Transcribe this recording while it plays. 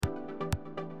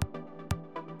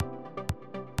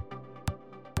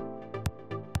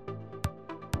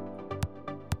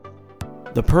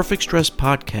The Perfect Stress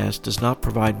podcast does not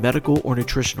provide medical or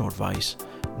nutritional advice,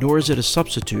 nor is it a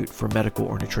substitute for medical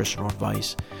or nutritional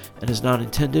advice, and is not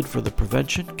intended for the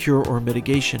prevention, cure, or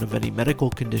mitigation of any medical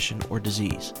condition or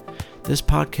disease. This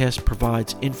podcast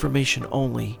provides information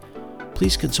only.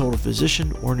 Please consult a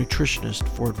physician or nutritionist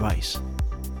for advice.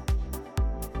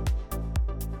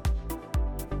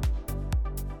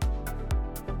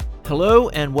 Hello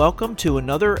and welcome to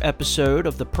another episode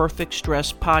of the Perfect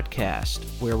Stress podcast,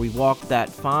 where we walk that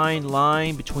fine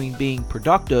line between being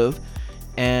productive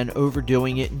and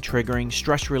overdoing it and triggering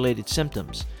stress-related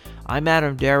symptoms. I'm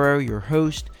Adam Darrow, your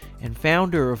host and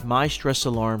founder of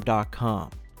MyStressAlarm.com.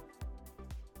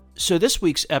 So this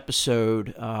week's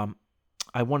episode,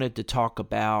 I wanted to talk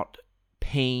about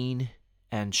pain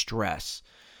and stress.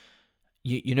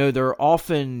 You know, they're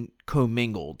often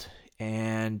commingled,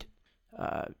 and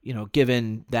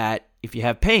given that if you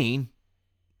have pain,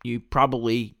 you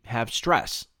probably have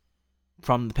stress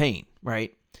from the pain,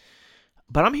 right?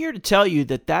 But I'm here to tell you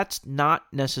that that's not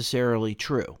necessarily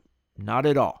true. Not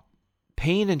at all.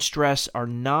 Pain and stress are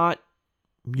not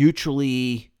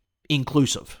mutually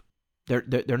inclusive.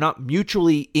 They're not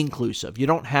mutually inclusive. You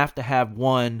don't have to have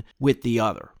one with the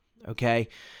other, okay?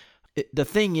 The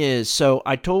thing is, so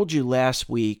I told you last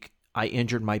week I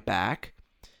injured my back,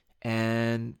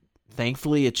 and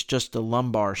thankfully, it's just a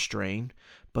lumbar strain,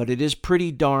 but it is pretty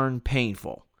darn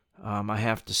painful, I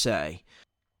have to say.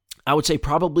 I would say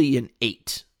probably an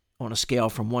 8 on a scale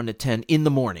from 1 to 10 in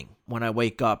the morning when I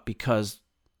wake up because,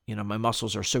 my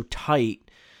muscles are so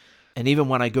tight. And even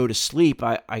when I go to sleep,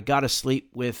 I got to sleep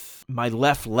with my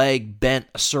left leg bent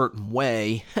a certain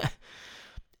way,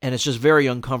 and it's just very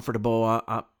uncomfortable.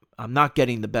 I'm not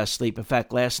getting the best sleep. In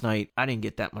fact, last night, I didn't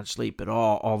get that much sleep at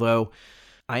all, although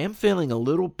I am feeling a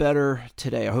little better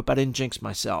today. I hope I didn't jinx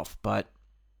myself, but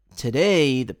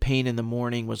today the pain in the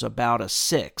morning was about a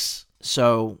 6,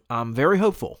 so I'm very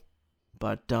hopeful.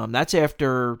 But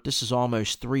this is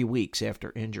almost 3 weeks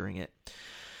after injuring it.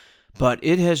 But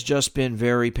it has just been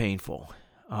very painful.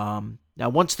 Now,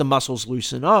 once the muscles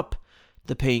loosen up,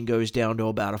 the pain goes down to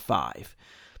about a 5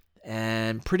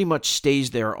 and pretty much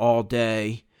stays there all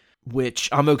day, which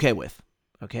I'm okay with.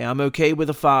 Okay, I'm okay with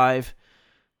a 5.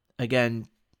 Again,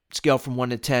 scale from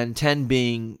 1 to 10, 10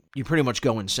 being you pretty much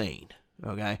go insane,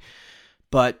 okay?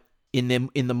 But in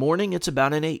the morning, it's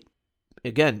about an 8.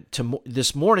 Again,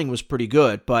 this morning was pretty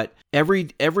good, but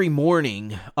every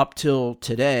morning up till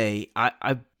today,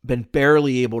 I've been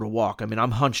barely able to walk. I mean,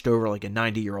 I'm hunched over like a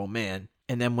 90-year-old man,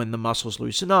 and then when the muscles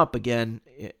loosen up again,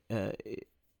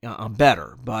 I'm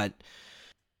better.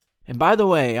 And by the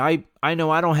way, I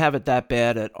know I don't have it that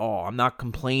bad at all. I'm not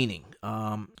complaining.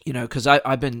 Because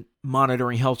I've been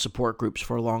monitoring health support groups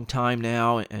for a long time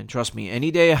now, and trust me,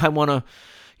 any day I want to,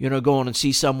 go on and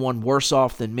see someone worse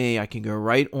off than me, I can go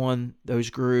right on those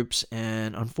groups,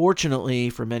 and unfortunately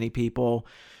for many people,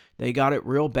 they got it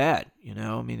real bad,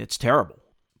 it's terrible.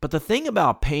 But the thing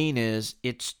about pain is,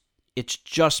 it's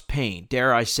just pain,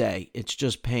 dare I say, it's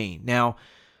just pain. Now,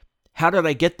 how did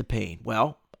I get the pain?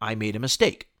 Well, I made a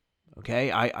mistake, okay?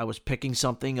 I was picking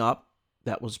something up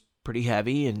that was pretty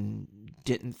heavy and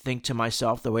didn't think to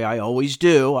myself the way I always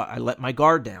do. I let my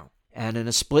guard down. And in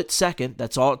a split second,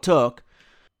 that's all it took.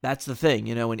 That's the thing,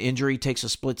 an injury takes a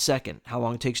split second. How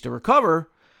long it takes to recover,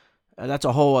 that's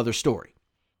a whole other story.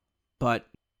 But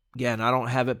again, I don't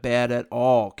have it bad at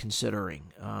all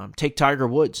considering. Take Tiger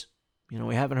Woods.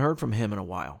 We haven't heard from him in a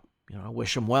while. I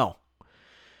wish him well.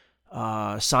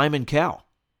 Simon Cowell.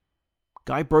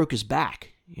 Guy broke his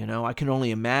back. I can only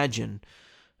imagine.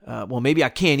 Maybe I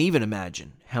can't even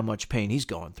imagine how much pain he's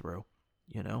going through,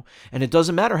 and it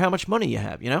doesn't matter how much money you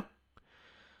have,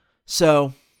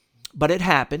 So, but it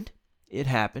happened.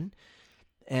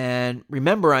 And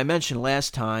remember, I mentioned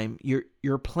last time,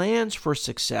 your plans for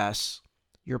success,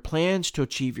 your plans to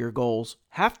achieve your goals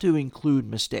have to include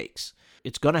mistakes.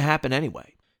 It's going to happen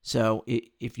anyway. So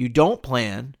if you don't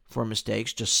plan for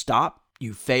mistakes, just stop.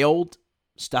 You failed.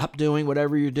 Stop doing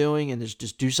whatever you're doing and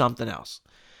just do something else.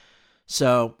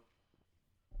 So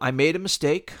I made a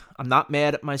mistake. I'm not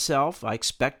mad at myself. I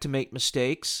expect to make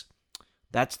mistakes.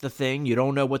 That's the thing. You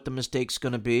don't know what the mistake's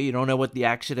going to be. You don't know what the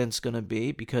accident's going to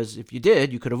be, because if you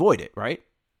did, you could avoid it, right?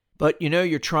 But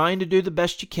you're trying to do the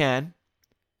best you can.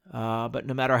 But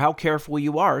no matter how careful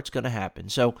you are, it's going to happen.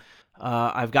 So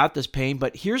I've got this pain.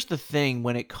 But here's the thing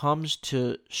when it comes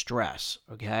to stress,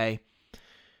 okay?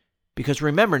 Because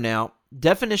remember now,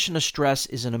 definition of stress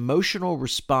is an emotional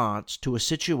response to a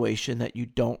situation that you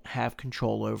don't have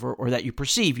control over, or that you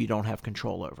perceive you don't have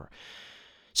control over.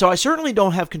 So I certainly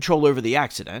don't have control over the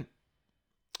accident.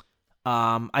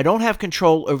 I don't have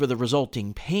control over the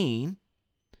resulting pain.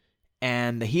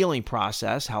 and the healing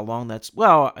process, how long that's,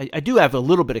 well, I do have a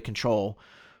little bit of control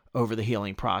over the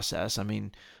healing process. I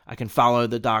mean, I can follow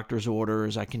the doctor's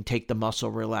orders. I can take the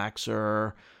muscle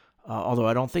relaxer, although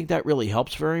I don't think that really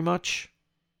helps very much.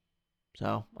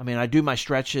 So, I mean, I do my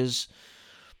stretches.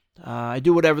 I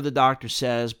do whatever the doctor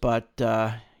says, but,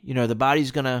 the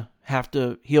body's going to have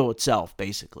to heal itself,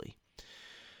 basically.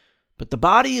 But the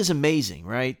body is amazing,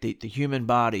 right? The human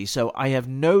body. So I have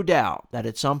no doubt that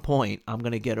at some point I'm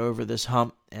going to get over this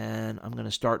hump and I'm going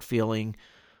to start feeling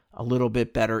a little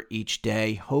bit better each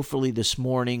day. Hopefully this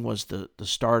morning was the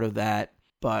start of that.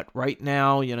 But right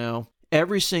now,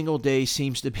 every single day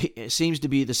seems to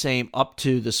be the same up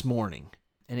to this morning.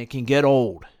 And it can get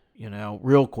old,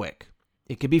 real quick.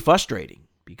 It can be frustrating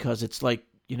because it's like,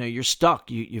 you're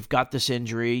stuck. You've got this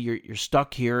injury. You're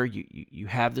stuck here. You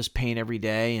have this pain every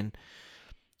day, and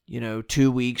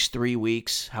 2 weeks, 3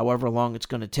 weeks, however long it's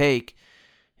going to take.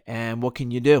 And what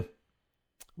can you do?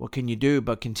 What can you do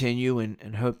but continue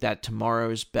and hope that tomorrow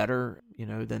is better,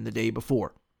 than the day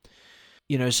before?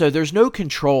 So there's no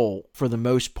control for the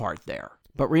most part there.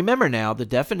 But remember now, the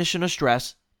definition of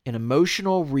stress: an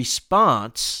emotional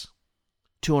response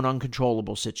to an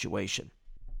uncontrollable situation.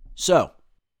 So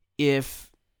if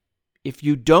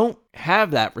you don't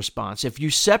have that response, if you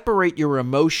separate your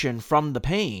emotion from the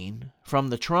pain, from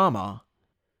the trauma,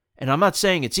 and I'm not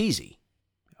saying it's easy,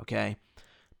 okay?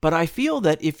 But I feel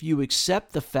that if you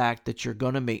accept the fact that you're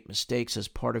going to make mistakes as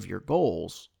part of your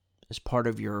goals, as part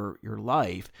of your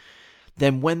life,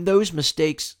 then when those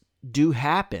mistakes do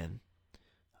happen,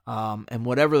 and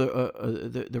whatever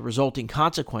the resulting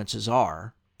consequences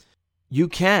are, you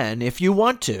can, if you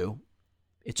want to,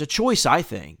 it's a choice, I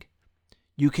think,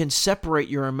 you can separate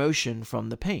your emotion from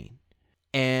the pain.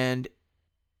 And,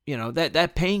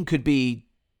 that pain could be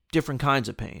different kinds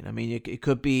of pain. I mean, it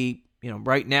could be,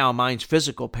 right now mine's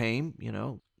physical pain,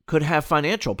 could have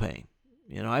financial pain.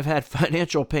 I've had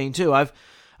financial pain too. I've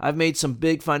made some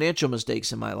big financial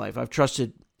mistakes in my life. I've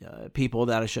trusted people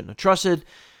that I shouldn't have trusted.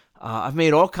 I've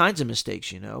made all kinds of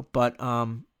mistakes, but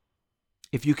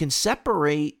if you can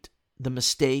separate the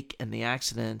mistake and the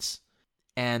accidents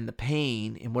and the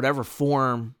pain in whatever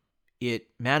form it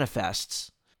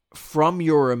manifests from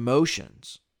your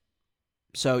emotions.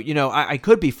 So, I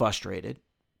could be frustrated.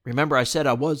 Remember, I said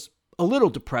I was a little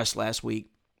depressed last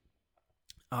week.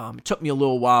 It took me a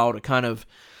little while to kind of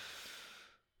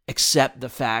accept the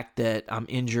fact that I'm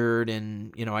injured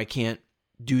and, I can't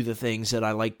do the things that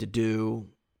I like to do,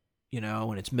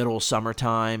 and it's middle of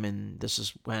summertime, and this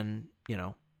is when,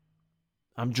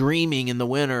 I'm dreaming in the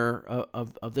winter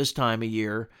of this time of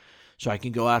year so I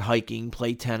can go out hiking,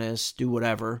 play tennis, do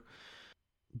whatever.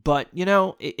 But,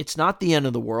 it's not the end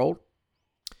of the world.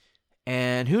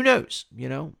 And who knows,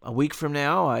 a week from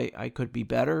now, I could be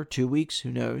better. 2 weeks,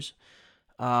 who knows?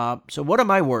 So what am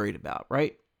I worried about,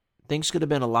 right? Things could have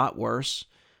been a lot worse.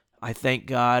 I thank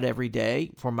God every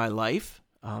day for my life,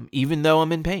 even though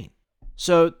I'm in pain.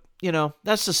 So,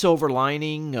 that's the silver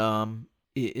lining,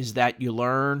 is that you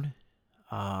learn.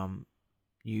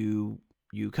 You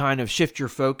kind of shift your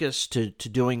focus to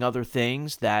doing other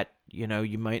things that,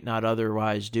 you might not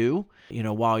otherwise do,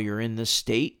 while you're in this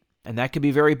state. And that could be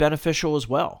very beneficial as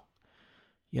well,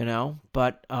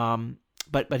 but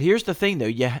here's the thing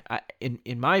though.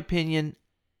 In my opinion,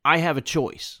 I have a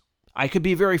choice. I could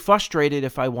be very frustrated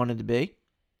if I wanted to be,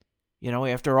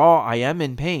 after all, I am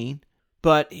in pain,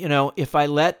 but, if I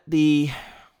let the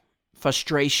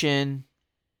frustration,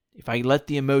 if I let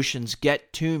the emotions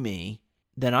get to me,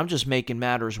 then I'm just making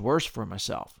matters worse for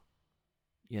myself,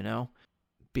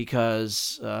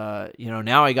 because,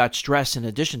 now I got stress in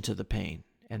addition to the pain.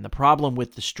 And the problem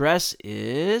with the stress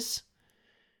is,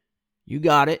 you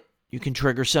got it, you can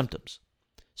trigger symptoms.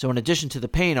 So in addition to the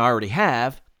pain I already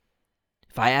have,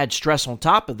 if I add stress on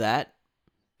top of that,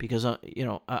 because,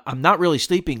 I'm not really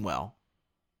sleeping well,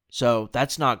 so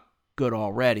that's not good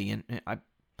already. And I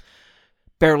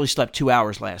barely slept 2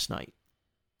 hours last night.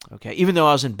 Okay, even though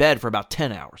I was in bed for about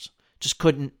 10 hours. Just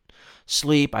couldn't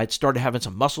sleep. I'd started having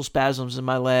some muscle spasms in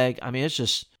my leg. I mean, it's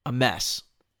just a mess.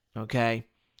 Okay,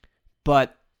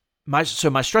 but my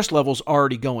stress level's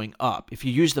already going up. If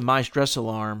you use the My Stress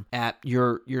Alarm app,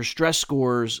 your stress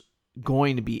score's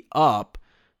going to be up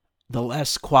the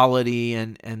less quality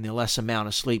and the less amount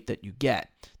of sleep that you get.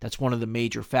 That's one of the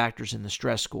major factors in the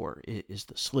stress score is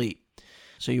the sleep.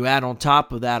 So you add on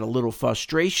top of that a little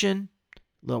frustration,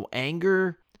 a little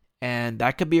anger, and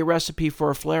that could be a recipe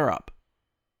for a flare-up.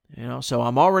 So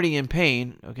I'm already in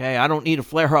pain, okay? I don't need a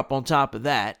flare-up on top of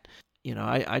that.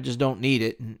 I just don't need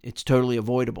it, and it's totally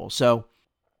avoidable. So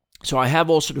I have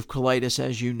ulcerative colitis,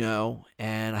 as you know,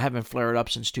 and I haven't flared up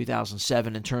since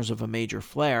 2007 in terms of a major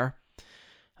flare.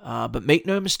 But make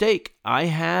no mistake, I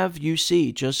have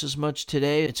UC just as much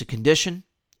today. It's a condition.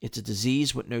 It's a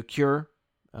disease with no cure.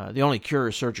 The only cure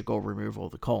is surgical removal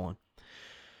of the colon.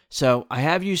 So I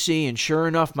have UC, and sure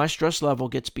enough, my stress level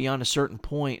gets beyond a certain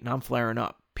point, and I'm flaring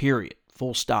up, period,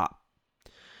 full stop.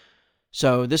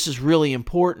 So this is really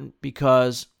important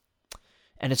because,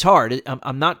 and it's hard.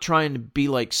 I'm not trying to be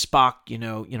like Spock,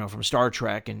 from Star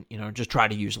Trek, and just try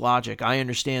to use logic. I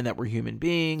understand that we're human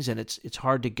beings, and it's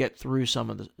hard to get through some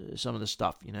of the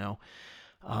stuff.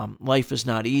 Life is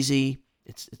not easy.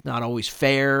 It's not always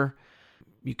fair.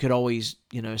 You could always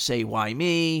say, why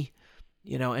me?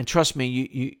 And trust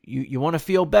me, you want to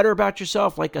feel better about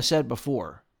yourself. Like I said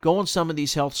before, go on some of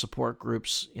these health support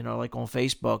groups, like on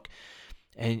Facebook,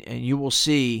 and you will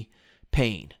see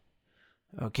pain.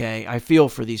 Okay, I feel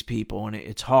for these people, and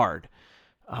it's hard.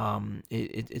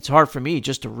 It's hard for me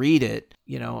just to read it,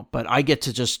 but I get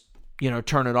to just,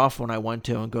 turn it off when I want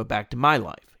to and go back to my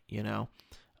life,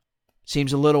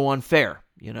 Seems a little unfair,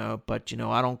 but,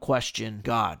 I don't question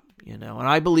God, and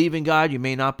I believe in God. You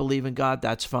may not believe in God.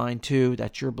 That's fine too.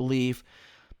 That's your belief.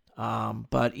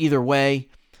 But either way,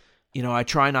 I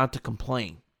try not to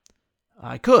complain.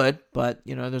 I could, but,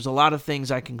 there's a lot of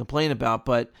things I can complain about,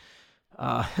 but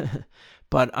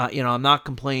I'm not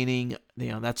complaining.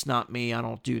 That's not me. I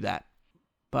don't do that.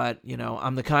 But,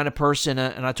 I'm the kind of person,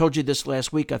 and I told you this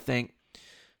last week, I think,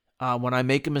 when I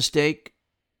make a mistake,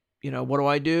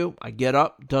 what do? I get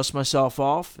up, dust myself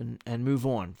off, and move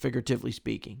on, figuratively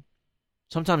speaking.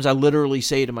 Sometimes I literally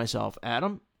say to myself,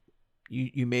 Adam,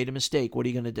 you made a mistake. What are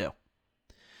you going to do?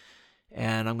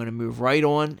 And I'm going to move right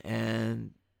on,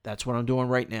 and that's what I'm doing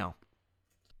right now.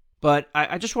 But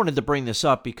I just wanted to bring this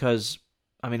up because,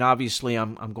 obviously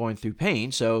I'm going through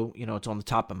pain, so, it's on the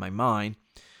top of my mind.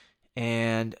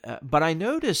 And but I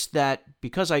noticed that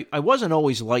because I wasn't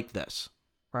always like this,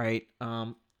 right?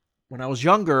 When I was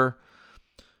younger,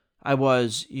 I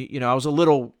was, I was a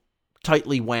little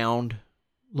tightly wound,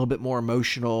 a little bit more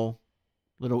emotional,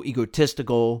 a little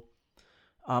egotistical.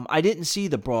 I didn't see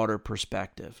the broader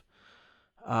perspective.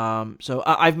 So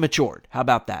I've matured. How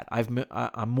about that?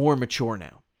 I'm more mature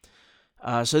now.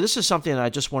 So this is something that I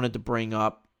just wanted to bring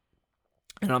up,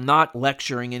 and I'm not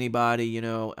lecturing anybody,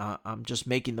 I'm just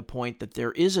making the point that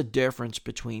there is a difference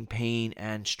between pain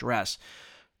and stress.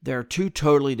 They're two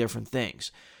totally different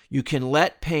things. You can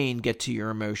let pain get to your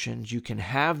emotions. You can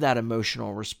have that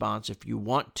emotional response if you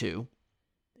want to,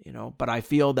 but I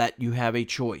feel that you have a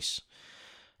choice.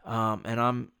 And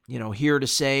I'm, here to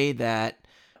say that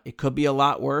it could be a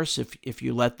lot worse if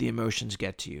you let the emotions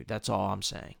get to you. That's all I'm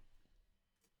saying.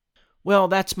 Well,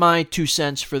 that's my 2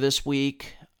 cents for this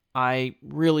week. I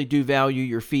really do value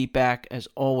your feedback. As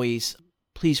always,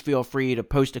 please feel free to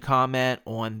post a comment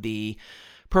on the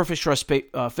Perfect Stress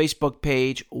Facebook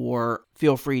page, or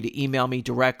feel free to email me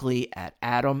directly at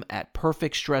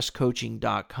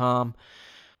adam@perfectstresscoaching.com.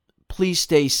 Please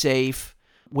stay safe.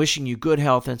 Wishing you good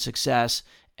health and success.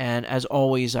 And as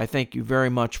always, I thank you very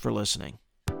much for listening.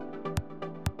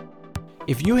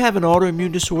 If you have an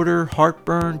autoimmune disorder,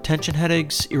 heartburn, tension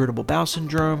headaches, irritable bowel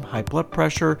syndrome, high blood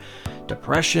pressure,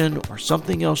 depression, or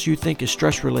something else you think is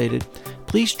stress-related,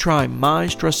 please try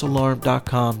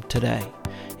MyStressAlarm.com today.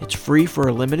 It's free for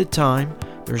a limited time,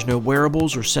 there's no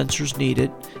wearables or sensors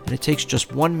needed, and it takes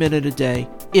just 1 minute a day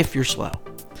if you're slow.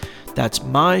 That's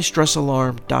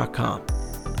MyStressAlarm.com.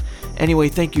 Anyway,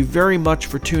 thank you very much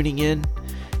for tuning in,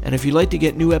 and if you'd like to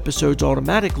get new episodes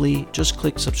automatically, just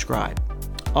click subscribe.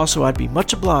 Also, I'd be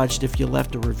much obliged if you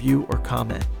left a review or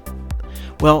comment.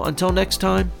 Well, until next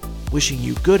time, wishing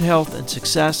you good health and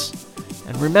success,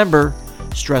 and remember,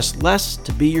 stress less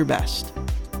to be your best.